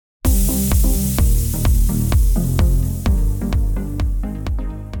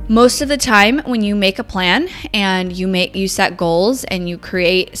Most of the time when you make a plan and you set goals and you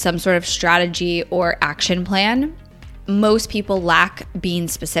create some sort of strategy or action plan, most people lack being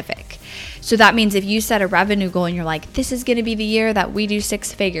specific. So that means if you set a revenue goal and you're like, this is going to be the year that we do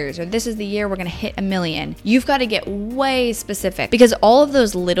 6 figures, or this is the year we're going to hit 1 million, you've got to get way specific, because all of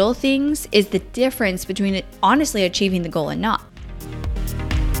those little things is the difference between honestly achieving the goal and not.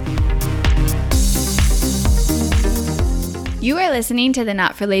 You are listening to the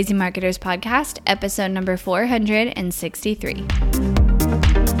Not for Lazy Marketers podcast, episode number 463.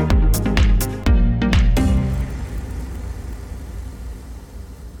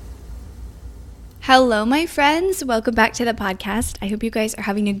 Hello, my friends. Welcome back to the podcast. I hope you guys are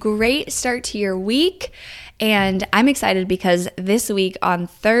having a great start to your week. And I'm excited because this week on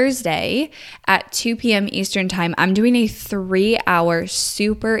Thursday at 2 p.m. Eastern Time, I'm doing a 3-hour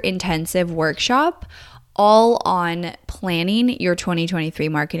super intensive workshop all on planning your 2023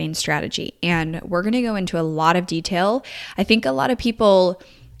 marketing strategy. And we're going to go into a lot of detail. I think a lot of people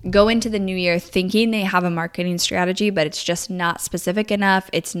go into the new year thinking they have a marketing strategy, but it's just not specific enough.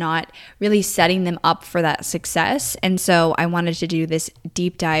 It's not really setting them up for that success. And so I wanted to do this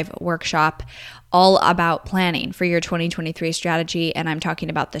deep dive workshop all about planning for your 2023 strategy. And I'm talking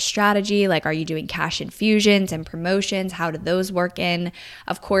about the strategy, like, are you doing cash infusions and promotions? How do those work in?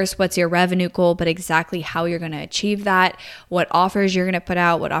 Of course, what's your revenue goal, but exactly how you're going to achieve that, what offers you're going to put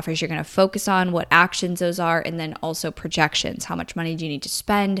out, what offers you're going to focus on, what actions those are, and then also projections. How much money do you need to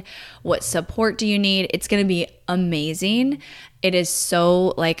spend? What support do you need? It's going to be amazing. It is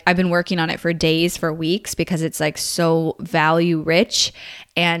so, I've been working on it for days, for weeks, because it's so value rich,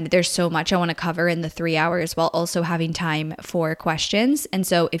 and there's so much I want to cover in the 3 hours while also having time for questions. And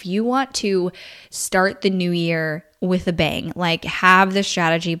so if you want to start the new year with a bang, have the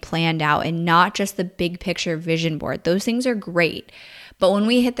strategy planned out and not just the big picture vision board, those things are great. But when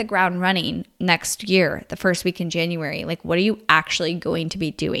we hit the ground running next year, the first week in January, what are you actually going to be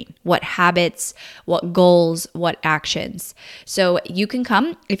doing? What habits, what goals, what actions? So you can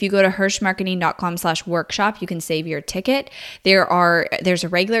come. If you go to hirschmarketing.com/workshop, you can save your ticket. There's a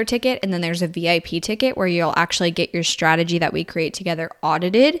regular ticket, and then there's a VIP ticket where you'll actually get your strategy that we create together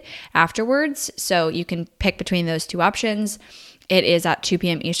audited afterwards. So you can pick between those two options. It is at 2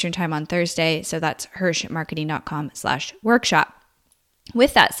 p.m. Eastern Time on Thursday. So that's hirschmarketing.com/workshop.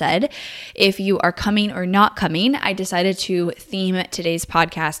 With that said, if you are coming or not coming, I decided to theme today's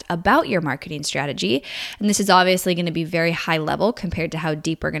podcast about your marketing strategy. And this is obviously going to be very high level compared to how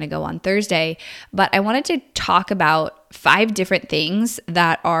deep we're going to go on Thursday. But I wanted to talk about 5 different things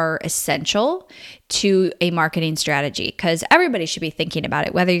that are essential to a marketing strategy, because everybody should be thinking about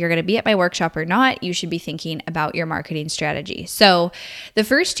it. Whether you're going to be at my workshop or not, you should be thinking about your marketing strategy. So the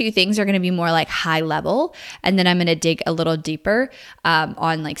first 2 things are going to be more high level, and then I'm going to dig a little deeper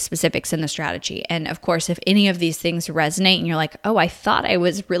on specifics in the strategy. And of course, if any of these things resonate and you're like, oh, I thought I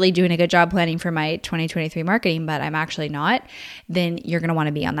was really doing a good job planning for my 2023 marketing, but I'm actually not, then you're going to want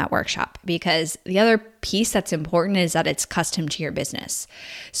to be on that workshop, because the other piece that's important is that it's custom to your business.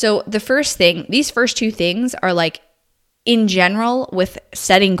 So the first thing, these first 2 things are in general with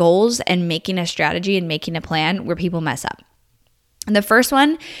setting goals and making a strategy and making a plan where people mess up. And the first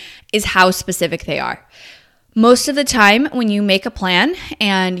one is how specific they are. Most of the time when you make a plan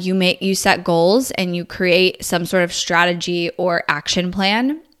and you set goals and you create some sort of strategy or action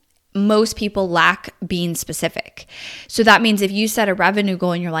plan, most people lack being specific. So that means if you set a revenue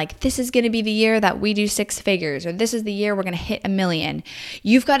goal and you're like, this is going to be the year that we do 6 figures, or this is the year we're going to hit 1 million,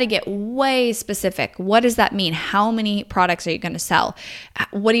 you've got to get way specific. What does that mean? How many products are you going to sell?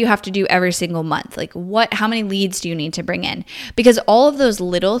 What do you have to do every single month? How many leads do you need to bring in? Because all of those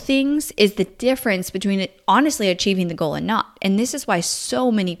little things is the difference between honestly achieving the goal and not. And this is why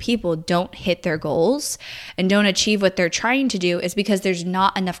so many people don't hit their goals and don't achieve what they're trying to do, is because there's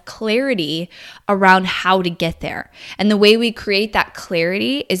not enough clarity around how to get there. And the way we create that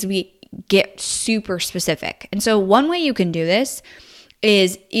clarity is we get super specific. And so one way you can do this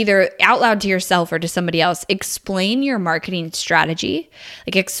is either out loud to yourself or to somebody else, explain your marketing strategy,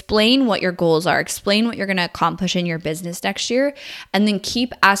 explain what your goals are, explain what you're going to accomplish in your business next year, and then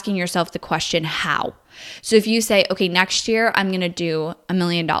keep asking yourself the question, how? So if you say, okay, next year I'm going to do $1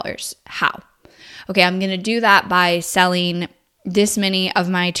 million, how? Okay, I'm going to do that by selling this many of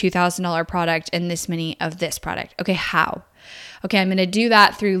my $2,000 product and this many of this product. Okay, how? Okay, I'm going to do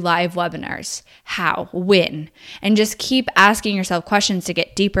that through live webinars. How? When? And just keep asking yourself questions to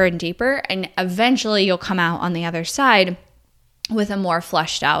get deeper and deeper, and eventually you'll come out on the other side with a more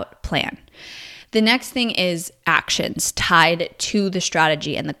fleshed out plan. The next thing is actions tied to the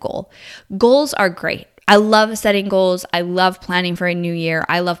strategy and the goal. Goals are great. I love setting goals. I love planning for a new year.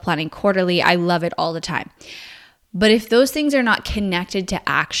 I love planning quarterly. I love it all the time. But if those things are not connected to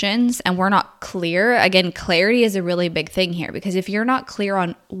actions and we're not clear, again, clarity is a really big thing here, because if you're not clear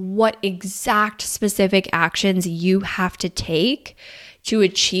on what exact specific actions you have to take to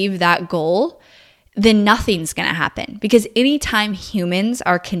achieve that goal, then nothing's going to happen. Because anytime humans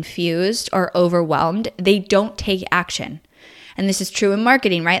are confused or overwhelmed, they don't take action. And this is true in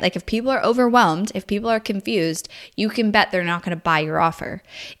marketing, right? Like if people are overwhelmed, if people are confused, you can bet they're not going to buy your offer.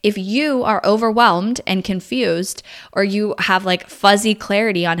 If you are overwhelmed and confused, or you have like fuzzy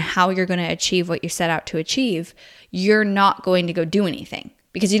clarity on how you're going to achieve what you set out to achieve, you're not going to go do anything,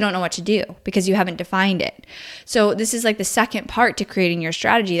 because you don't know what to do, because you haven't defined it. So this is like the second part to creating your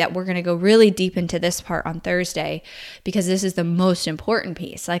strategy that we're going to go really deep into this part on Thursday, because this is the most important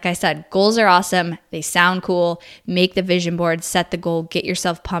piece. Like I said, goals are awesome. They sound cool. Make the vision board, set the goal, get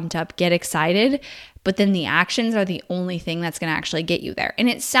yourself pumped up, get excited. But then the actions are the only thing that's going to actually get you there. And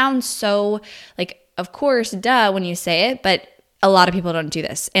it sounds so like, of course, duh, when you say it, but a lot of people don't do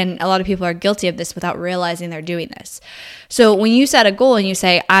this, and a lot of people are guilty of this without realizing they're doing this. So when you set a goal and you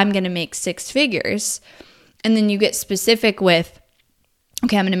say, I'm going to make 6 figures, and then you get specific with,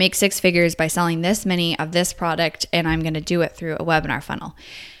 okay, I'm going to make 6 figures by selling this many of this product, and I'm going to do it through a webinar funnel.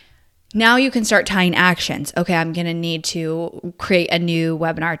 Now you can start tying actions. Okay, I'm going to need to create a new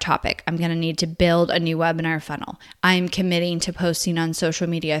webinar topic. I'm going to need to build a new webinar funnel. I'm committing to posting on social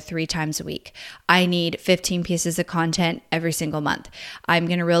media 3 times a week. I need 15 pieces of content every single month. I'm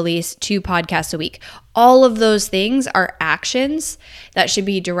going to release 2 podcasts a week. All of those things are actions that should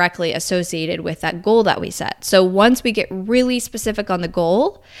be directly associated with that goal that we set. So once we get really specific on the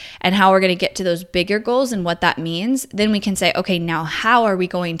goal and how we're going to get to those bigger goals and what that means, then we can say, okay, now how are we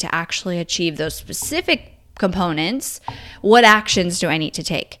going to actually achieve those specific components? What actions do I need to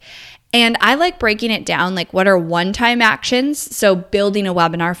take? And I like breaking it down, like what are one-time actions? So building a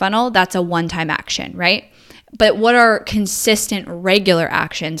webinar funnel, that's a one-time action, right? But what are consistent, regular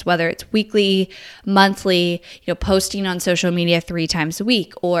actions, whether it's weekly, monthly, posting on social media 3 times a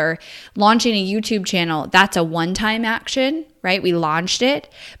week, or launching a YouTube channel? That's a one-time action, right? We launched it,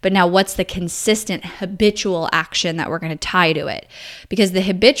 but now what's the consistent habitual action that we're going to tie to it? Because the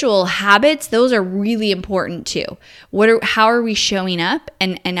habitual habits, those are really important too. How are we showing up,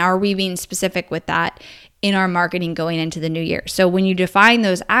 and are we being specific with that in our marketing going into the new year? So when you define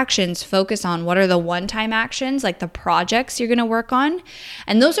those actions, focus on what are the one-time actions, like the projects you're going to work on.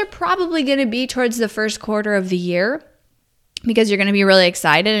 And those are probably going to be towards the first quarter of the year, because you're going to be really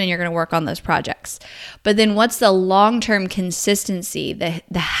excited and you're going to work on those projects. But then what's the long-term consistency,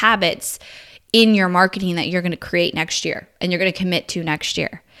 the habits in your marketing that you're going to create next year and you're going to commit to next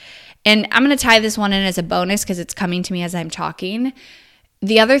year? And I'm going to tie this one in as a bonus because it's coming to me as I'm talking.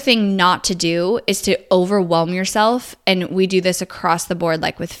 The other thing not to do is to overwhelm yourself. And we do this across the board,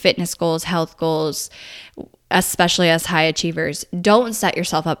 like with fitness goals, health goals, especially as high achievers. Don't set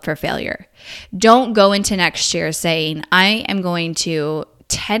yourself up for failure. Don't go into next year saying, I am going to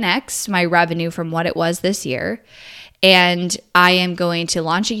 10x my revenue from what it was this year. And I am going to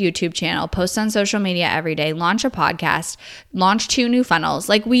launch a YouTube channel, post on social media every day, launch a podcast, launch 2 new funnels.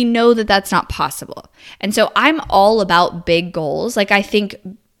 Like, we know that that's not possible. And so I'm all about big goals. Like, I think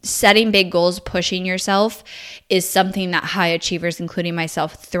setting big goals, pushing yourself is something that high achievers, including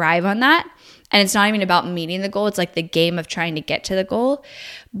myself, thrive on that. And it's not even about meeting the goal. It's like the game of trying to get to the goal.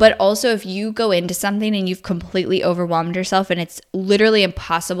 But also, if you go into something and you've completely overwhelmed yourself and it's literally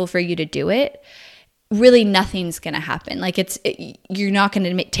impossible for you to do it, really nothing's going to happen. Like, you're not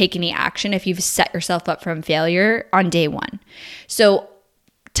going to take any action if you've set yourself up from failure on day one. So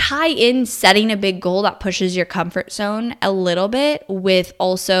tie in setting a big goal that pushes your comfort zone a little bit with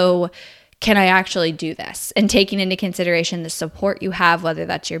also, can I actually do this? And taking into consideration the support you have, whether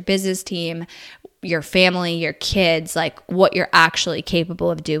that's your business team, your family, your kids, like what you're actually capable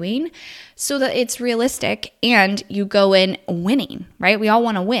of doing, so that it's realistic and you go in winning, right? We all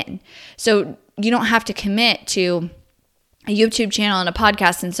want to win. So you don't have to commit to a YouTube channel and a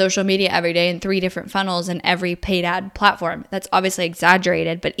podcast and social media every day and 3 different funnels and every paid ad platform. That's obviously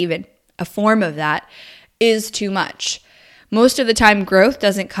exaggerated, but even a form of that is too much. Most of the time, growth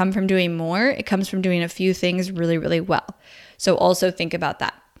doesn't come from doing more. It comes from doing a few things really, really well. So also think about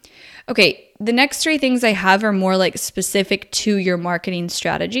that. Okay, the next 3 things I have are more like specific to your marketing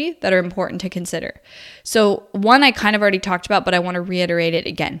strategy that are important to consider. So one I kind of already talked about, but I want to reiterate it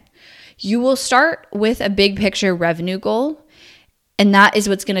again. You will start with a big picture revenue goal, and that is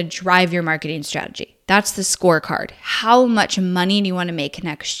what's going to drive your marketing strategy. That's the scorecard. How much money do you want to make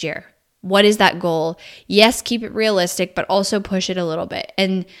next year? What is that goal? Yes, keep it realistic, but also push it a little bit.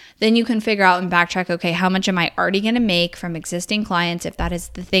 And then you can figure out and backtrack, okay, how much am I already going to make from existing clients, if that is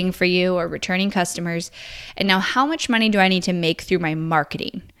the thing for you, or returning customers? And now how much money do I need to make through my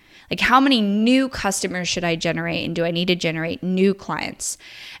marketing? Like, how many new customers should I generate, and do I need to generate new clients?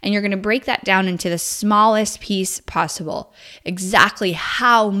 And you're going to break that down into the smallest piece possible. Exactly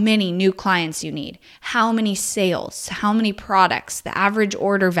how many new clients you need, how many sales, how many products, the average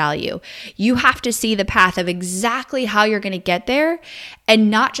order value. You have to see the path of exactly how you're going to get there, and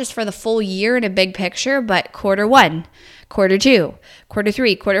not just for the full year in a big picture, but quarter 1, quarter 2, quarter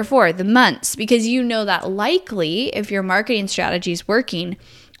 3, quarter 4, the months, because you know that likely if your marketing strategy is working,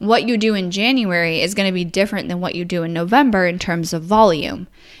 what you do in January is going to be different than what you do in November in terms of volume,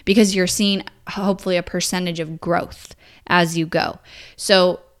 because you're seeing hopefully a percentage of growth as you go.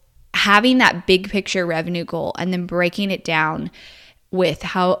 So having that big picture revenue goal and then breaking it down with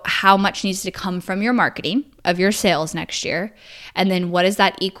how much needs to come from your marketing of your sales next year, and then what does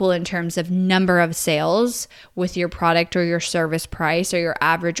that equal in terms of number of sales with your product or your service price or your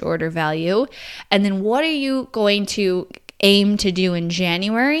average order value, and then what are you going to aim to do in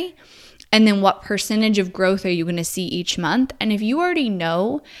January, and then what percentage of growth are you going to see each month? And if you already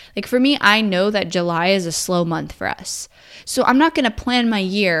know, like for me, I know that July is a slow month for us. So I'm not going to plan my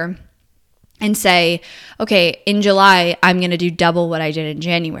year and say, okay, in July, I'm going to do double what I did in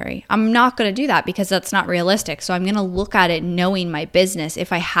January. I'm not going to do that because that's not realistic. So I'm going to look at it knowing my business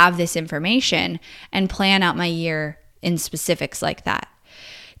if I have this information and plan out my year in specifics like that.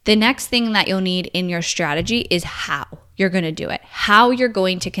 The next thing that you'll need in your strategy is how you're going to do it, how you're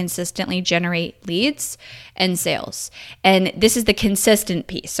going to consistently generate leads and sales. And this is the consistent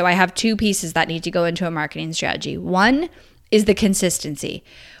piece. So I have 2 pieces that need to go into a marketing strategy. One is the consistency.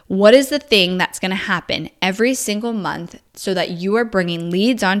 What is the thing that's going to happen every single month so that you are bringing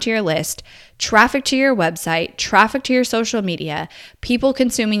leads onto your list, traffic to your website, traffic to your social media, people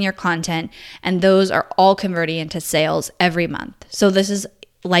consuming your content, and those are all converting into sales every month. So this is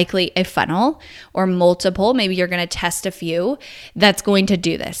likely a funnel or multiple. Maybe you're going to test a few that's going to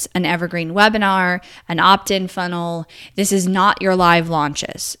do this. An evergreen webinar, an opt-in funnel. This is not your live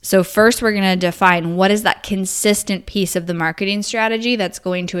launches. So first we're going to define what is that consistent piece of the marketing strategy that's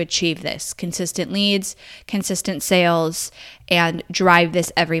going to achieve this. Consistent leads, consistent sales, and drive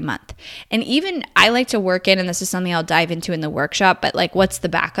this every month. And even I like to work in, and this is something I'll dive into in the workshop, but like, what's the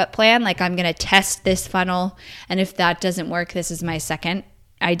backup plan? Like, I'm going to test this funnel, and if that doesn't work, this is my second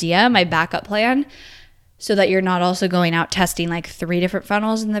idea, my backup plan, so that you're not also going out testing like 3 different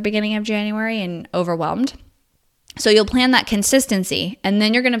funnels in the beginning of January and overwhelmed. So you'll plan that consistency, and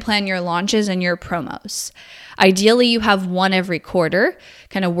then you're going to plan your launches and your promos. Ideally, you have one every quarter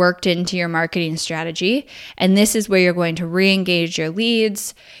kind of worked into your marketing strategy, and this is where you're going to re-engage your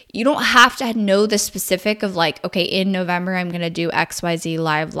leads. You don't have to know the specific of like, okay, in November, I'm going to do XYZ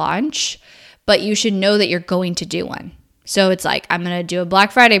live launch, but you should know that you're going to do one. So it's like, I'm going to do a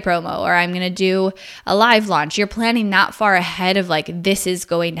Black Friday promo, or I'm going to do a live launch. You're planning that far ahead of like, this is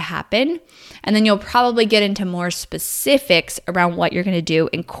going to happen. And then you'll probably get into more specifics around what you're going to do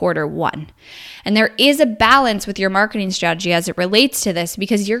in quarter 1. And there is a balance with your marketing strategy as it relates to this,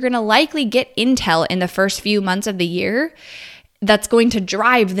 because you're going to likely get intel in the first few months of the year that's going to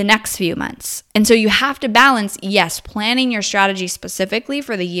drive the next few months. And so you have to balance, yes, planning your strategy specifically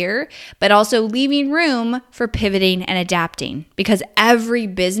for the year, but also leaving room for pivoting and adapting, because every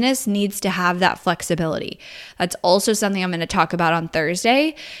business needs to have that flexibility. That's also something I'm going to talk about on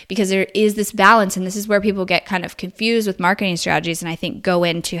Thursday, because there is this balance, and this is where people get kind of confused with marketing strategies, and I think go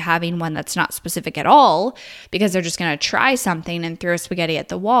into having one that's not specific at all, because they're just going to try something and throw spaghetti at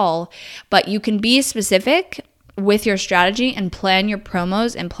the wall. But you can be specific with your strategy and plan your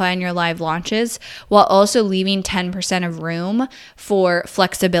promos and plan your live launches, while also leaving 10% of room for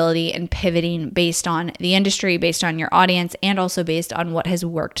flexibility and pivoting based on the industry, based on your audience, and also based on what has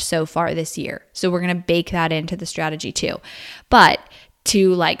worked so far this year. So we're going to bake that into the strategy too. But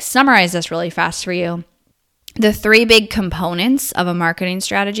to like summarize this really fast for you, the 3 big components of a marketing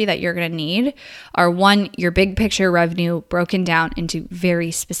strategy that you're going to need are: 1, your big picture revenue broken down into very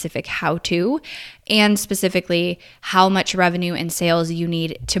specific how-to, and specifically how much revenue and sales you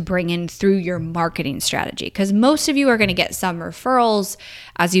need to bring in through your marketing strategy. Because most of you are going to get some referrals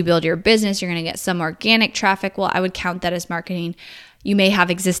as you build your business. You're going to get some organic traffic. Well, I would count that as marketing. You may have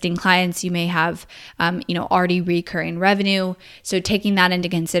existing clients, you may have, already recurring revenue. So taking that into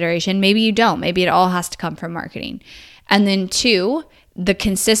consideration, maybe you don't, maybe it all has to come from marketing. And then 2, the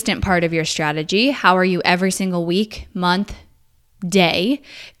consistent part of your strategy. How are you every single week, month, day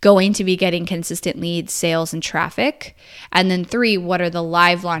going to be getting consistent leads, sales, and traffic? And then 3, what are the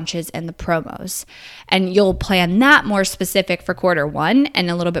live launches and the promos? And you'll plan that more specific for quarter 1 and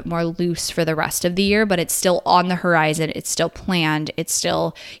a little bit more loose for the rest of the year, but it's still on the horizon. It's still planned. It's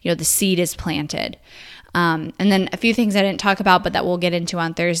still, the seed is planted. And then a few things I didn't talk about, but that we'll get into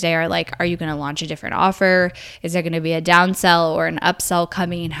on Thursday are like, are you going to launch a different offer? Is there going to be a downsell or an upsell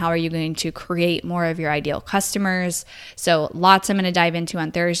coming? How are you going to create more of your ideal customers? So lots I'm going to dive into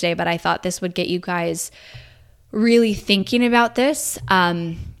on Thursday, but I thought this would get you guys really thinking about this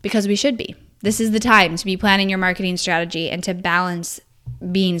because we should be. This is the time to be planning your marketing strategy and to balance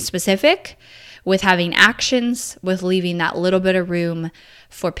being specific with having actions, with leaving that little bit of room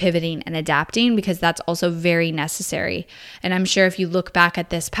for pivoting and adapting, because that's also very necessary. And I'm sure if you look back at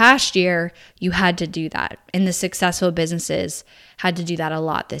this past year, you had to do that. And the successful businesses had to do that a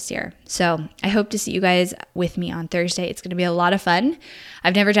lot this year. So I hope to see you guys with me on Thursday. It's going to be a lot of fun.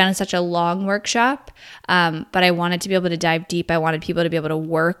 I've never done such a long workshop, but I wanted to be able to dive deep. I wanted people to be able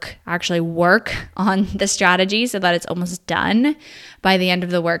to actually work on the strategy so that it's almost done by the end of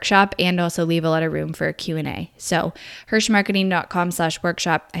the workshop, and also leave a lot of room for a Q&A. So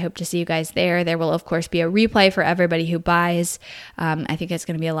hirschmarketing.com/workshop. I hope to see you guys there. There will, of course, be a replay for everybody who buys. I think it's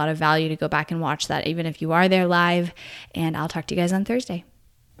going to be a lot of value to go back and watch that, even if you are there live. And I'll talk to you guys on Thursday.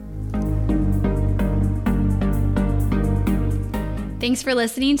 Thanks for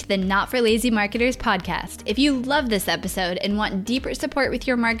listening to the Not for Lazy Marketers podcast. If you love this episode and want deeper support with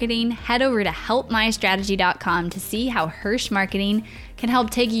your marketing, head over to helpmystrategy.com to see how Hirsch Marketing can help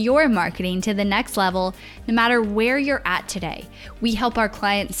take your marketing to the next level no matter where you're at today. We help our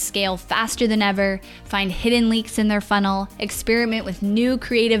clients scale faster than ever, find hidden leaks in their funnel, experiment with new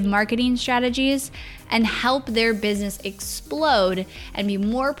creative marketing strategies, and help their business explode and be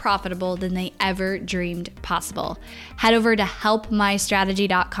more profitable than they ever dreamed possible. Head over to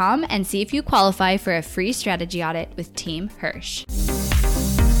helpmystrategy.com and see if you qualify for a free strategy audit with Team Hirsch.